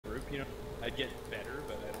you know, I'd get better,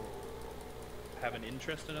 but I don't have an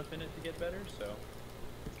interest enough in it to get better. So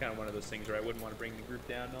it's kind of one of those things where I wouldn't want to bring the group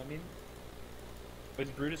down. I mean, but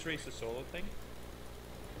is Brutus race a solo thing?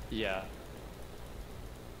 Yeah.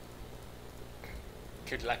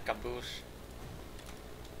 Good luck, Caboose.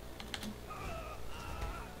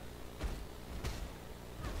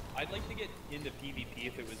 I'd like to get into PvP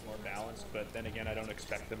if it was more balanced, but then again, I don't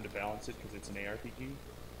expect them to balance it because it's an ARPG.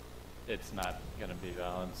 It's not gonna be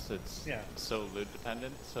balanced. It's Yeah. so loot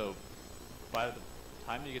dependent. So by the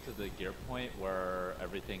time you get to the gear point where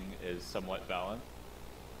everything is somewhat balanced,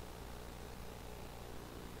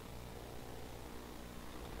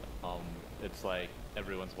 it's like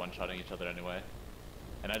everyone's one-shotting each other anyway.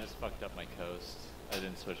 And I just fucked up my coast. I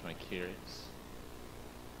didn't switch my keys.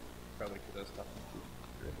 Probably because I was talking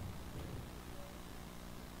to you.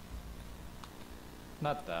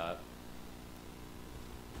 Not that.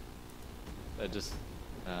 I just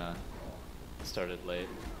started late.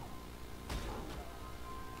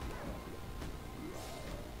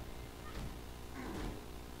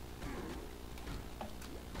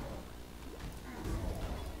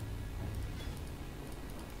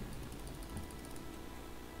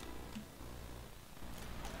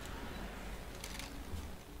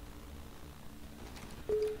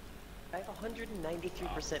 I have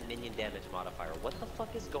 193% minion damage modifier. What the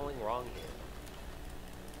fuck is going wrong here?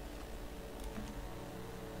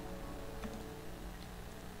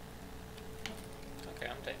 Okay,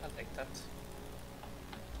 I'll take that.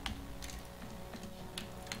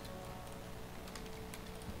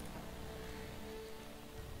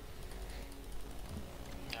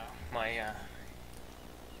 My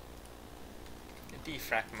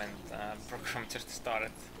defragment program just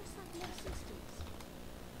started.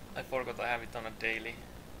 I forgot I have it on a daily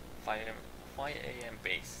 5 a.m.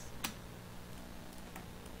 base.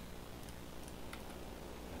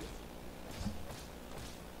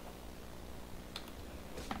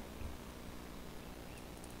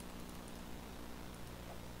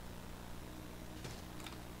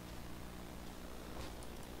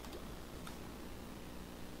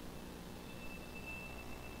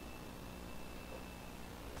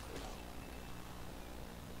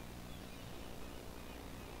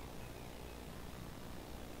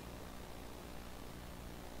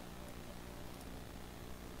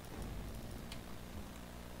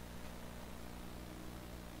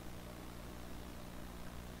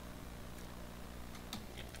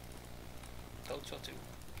 Told you to.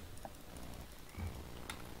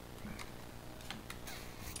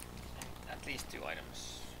 At least 2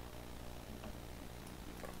 items.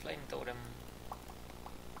 For a flame totem.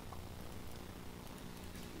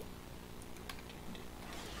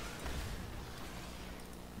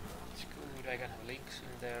 It's good, I can have links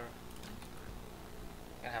in there.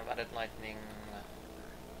 I can have added lightning.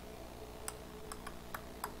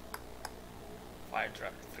 Fire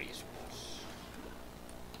trap freeze walls.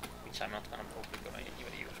 Which I'm not probably gonna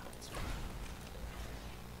even use, but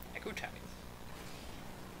I could have it.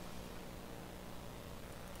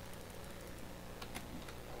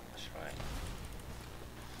 That's right.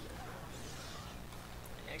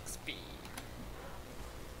 XP.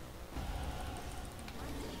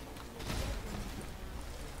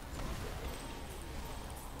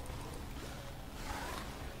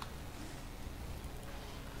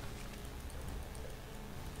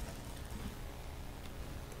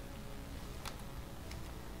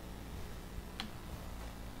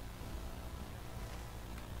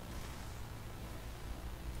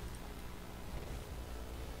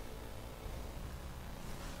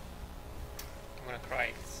 I'm gonna cry.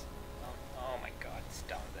 Oh my god, it's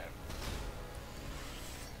down there.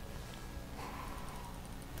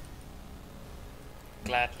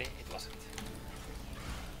 Gladly, it wasn't.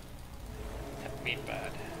 Have been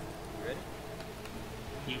bad. You ready?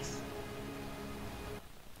 Yes.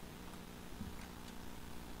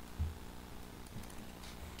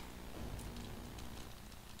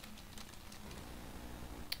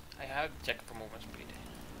 I have checked for movement speed.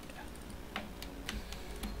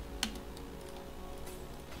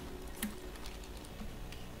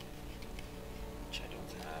 Which I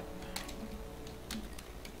don't have.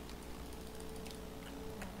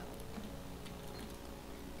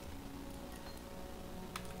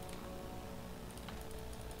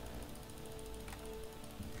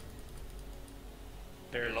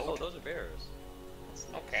 Bears. Oh, those are bears. That's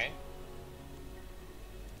nice. Okay.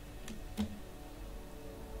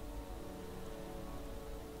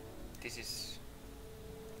 This is...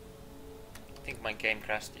 I think my game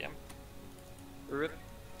crashed, yeah. Rip.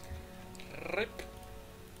 RIP.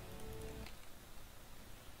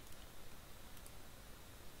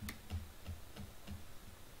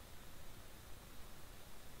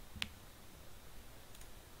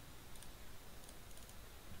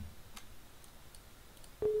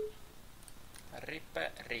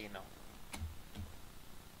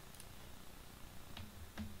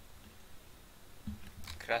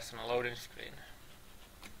 crash on a loading screen.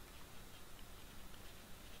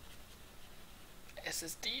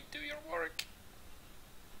 SSD, do your work.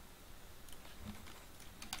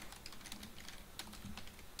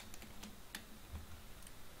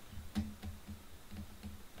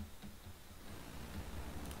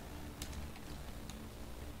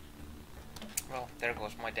 Well, there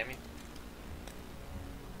goes my demi.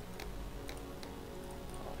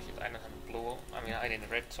 Oh shit, I don't have blue. I mean, I need a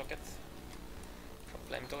red socket for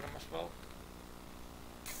flame totem as well.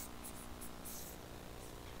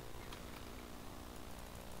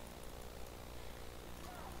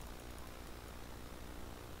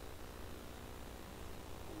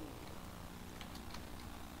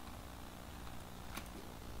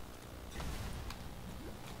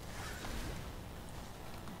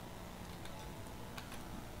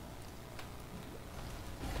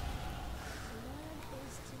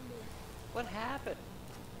 What happened?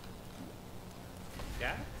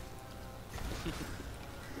 Yeah?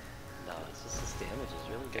 No, it's just this damage is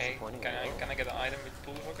really Okay, disappointing. can I get an item with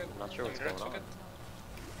blue socket? I'm not sure what's Red going on. socket?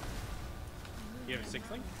 You have a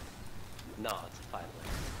 6-link? No, it's a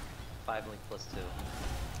 5-link. 5-link plus 2.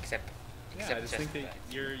 Except Yeah, I just think that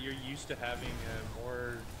you're used to having a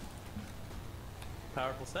more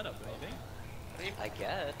powerful setup, don't you think? I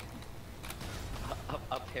guess.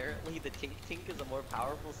 Apparently the Tink Tink is a more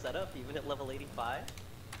powerful setup even at level 85.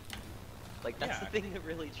 Like that's the Yeah. thing that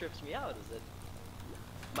really trips me out is that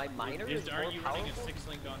my miner is more Aren't you running a powerful?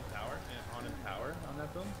 6-link on power on power on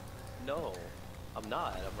that build? No, I'm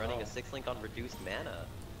not. I'm running Oh. a 6-link on reduced mana.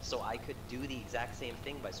 So I could do the exact same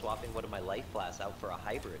thing by swapping one of my life blasts out for a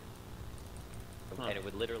hybrid. Huh. And it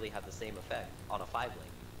would literally have the same effect on a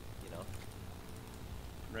 5-link, you know?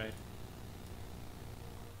 Right.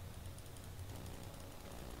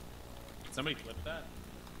 Somebody flipped that?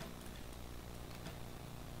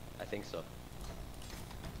 I think so.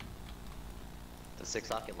 The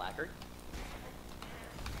 6-socket lacquered?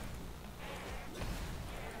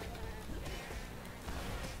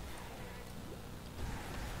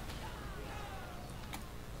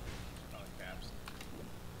 Probably caps.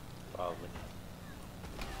 Probably.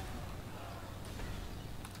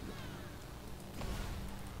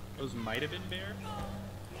 Those might have been bear.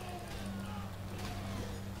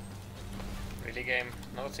 Really game,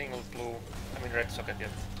 no single blue, I mean red socket yet.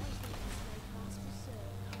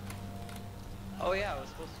 Oh yeah, I was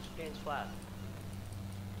supposed to change flat.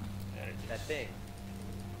 There it is. That thing.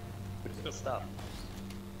 But it's Good still stuff.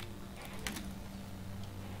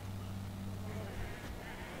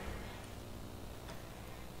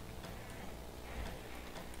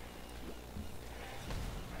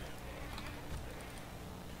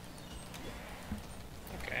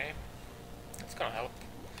 Okay, that's gonna help.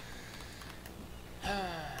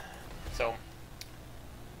 So,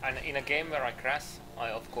 and in a game where I crash, I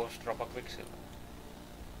of course drop a quicksilver.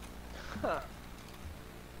 Huh.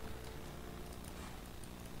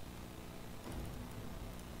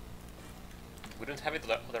 Wouldn't have it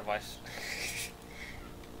otherwise.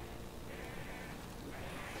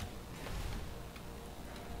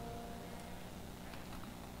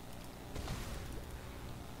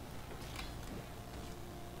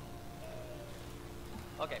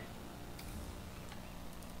 Okay.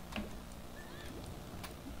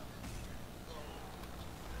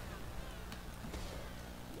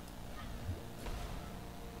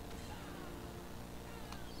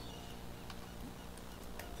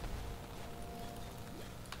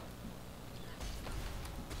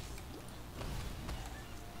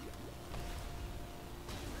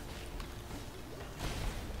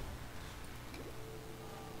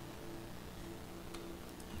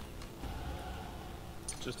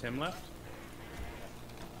 just him left.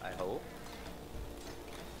 I hope.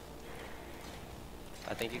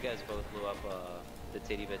 I think you guys both blew up the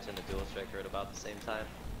Titty Bitch and the Dual Striker at about the same time.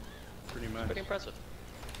 Pretty much. Pretty impressive.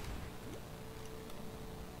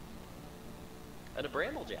 And a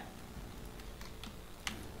Bramblejack.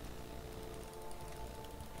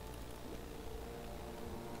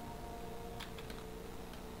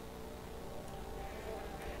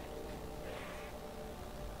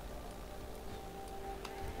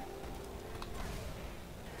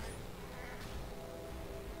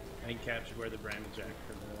 I captured where the Bramblejack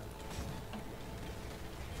for the.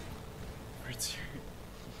 For its-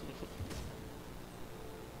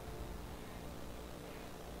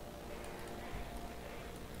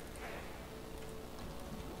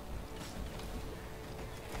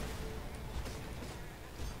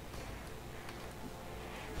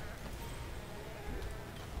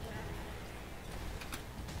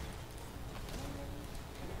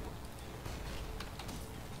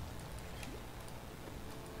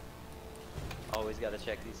 Oh, Always gotta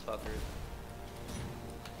check these fuckers.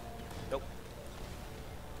 Nope.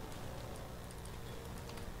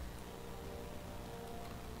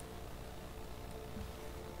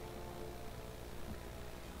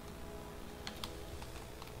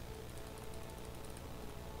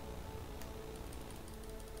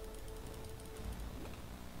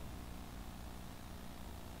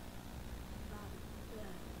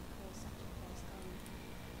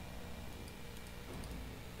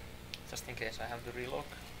 Just in case I have to relock.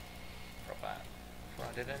 For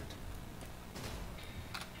I didn't.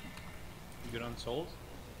 You good on souls?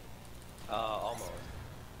 Almost.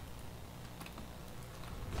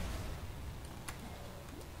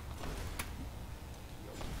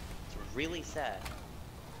 It's really sad.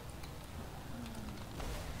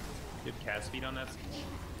 Good cast speed on that.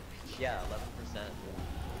 Yeah, 11%.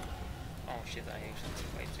 Oh shit, I used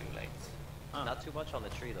it way too late. Huh. Not too much on the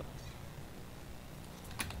tree though.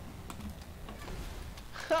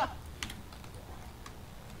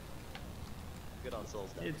 Good on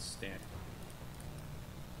souls though. It's stand.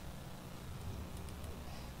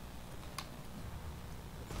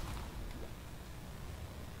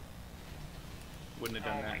 Wouldn't have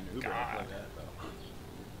done Oh that my in Uber. God. I'd love that, though.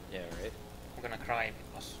 Yeah, right? I'm gonna cry if it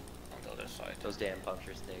was on the other side. Those damn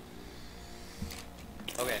puncture sticks.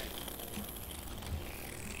 Okay.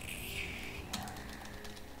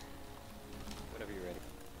 Whenever you're ready.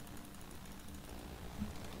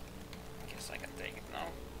 I guess I can take it now.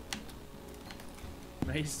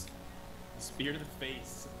 Nice. Spear to the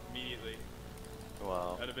face immediately.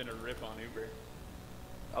 Wow. That'd have been a rip on Uber.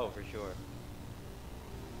 Oh, for sure.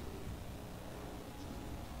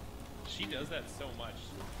 She does that so much.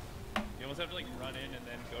 You almost have to like run in and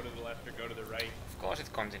then go to the left or go to the right. Of course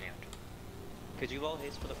it continued. Could you roll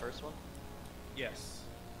haste for the first one? Yes.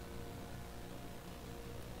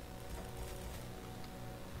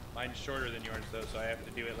 Mine's shorter than yours though, so I have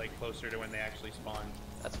to do it like closer to when they actually spawn.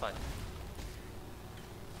 That's fine.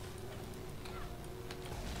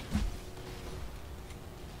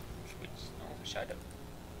 Switch. Oh, shadow.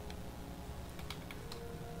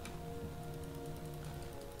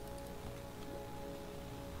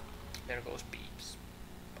 There goes Beeps.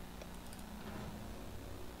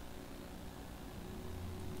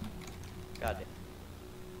 God damn.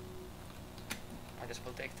 I just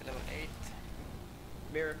will take the level 8.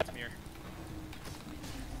 Mirror. Mirror.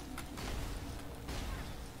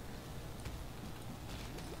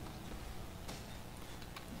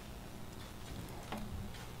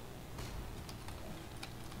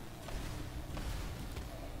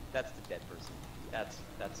 That's the dead person.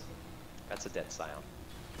 That's a dead scion.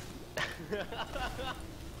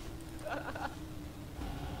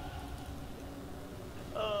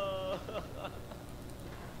 Oh.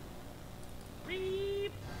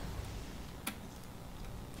 Beep.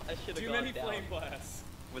 I should have Too gone many down. flame blasts.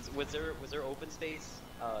 Was there open space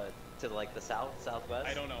to like the southwest?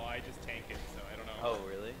 I don't know. I just tank it, so I don't know. Oh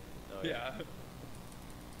really? Oh, Yeah.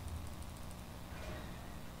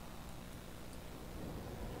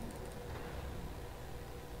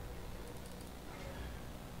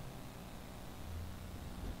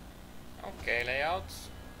 Okay, layouts.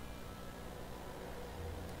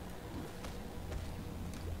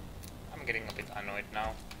 I'm getting a bit annoyed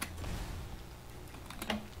now.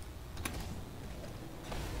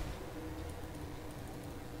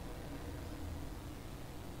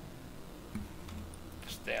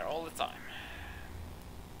 Just there all the time.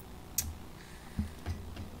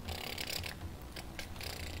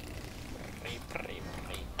 Reap, reap,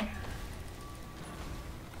 reap.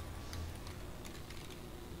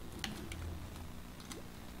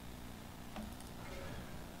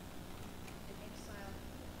 In exile,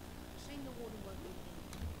 shame the warden won't be here.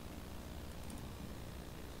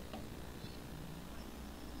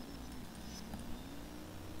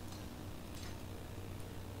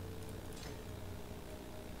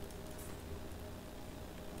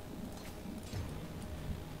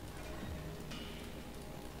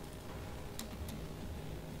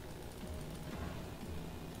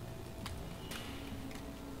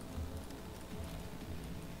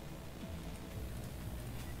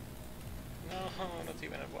 No, not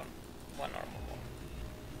even one normal one.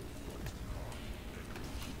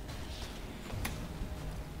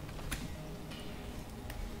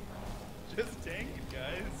 Just tank it,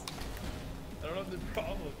 guys. I don't know what the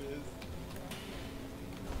problem is.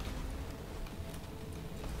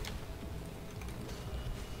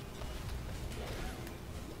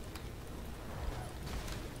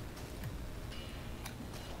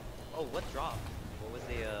 Oh, what dropped? What was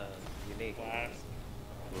the unique? Blast.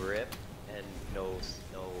 Rip and no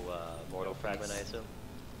mortal fragment, I assume.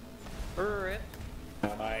 Rip.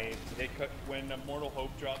 When Mortal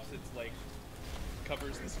Hope drops, it's like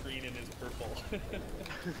covers the screen and is purple.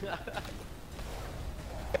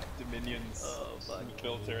 Dominion's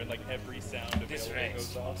filter and like every sound This available race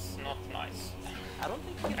goes off. was not nice. I don't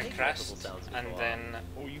think you can I make crashed multiple sounds and go then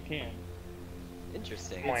Oh, you can. off.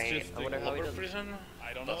 Interesting. my just I wonder how he lower does it. prison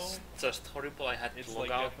I don't know. was just horrible. I had It's to log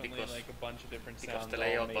like out definitely because like a bunch of different because sounds the all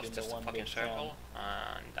layout made was into just a one fucking big circle,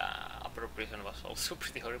 sound. and upper prison was also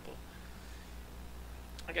pretty horrible.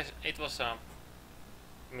 I guess it was a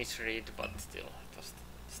misread, but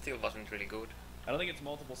still wasn't really good. I don't think it's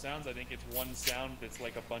multiple sounds. I think it's one sound that's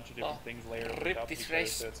like a bunch of different Well, things layered on rip top of this each other,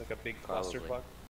 race. so it's like a big Probably. clusterfuck.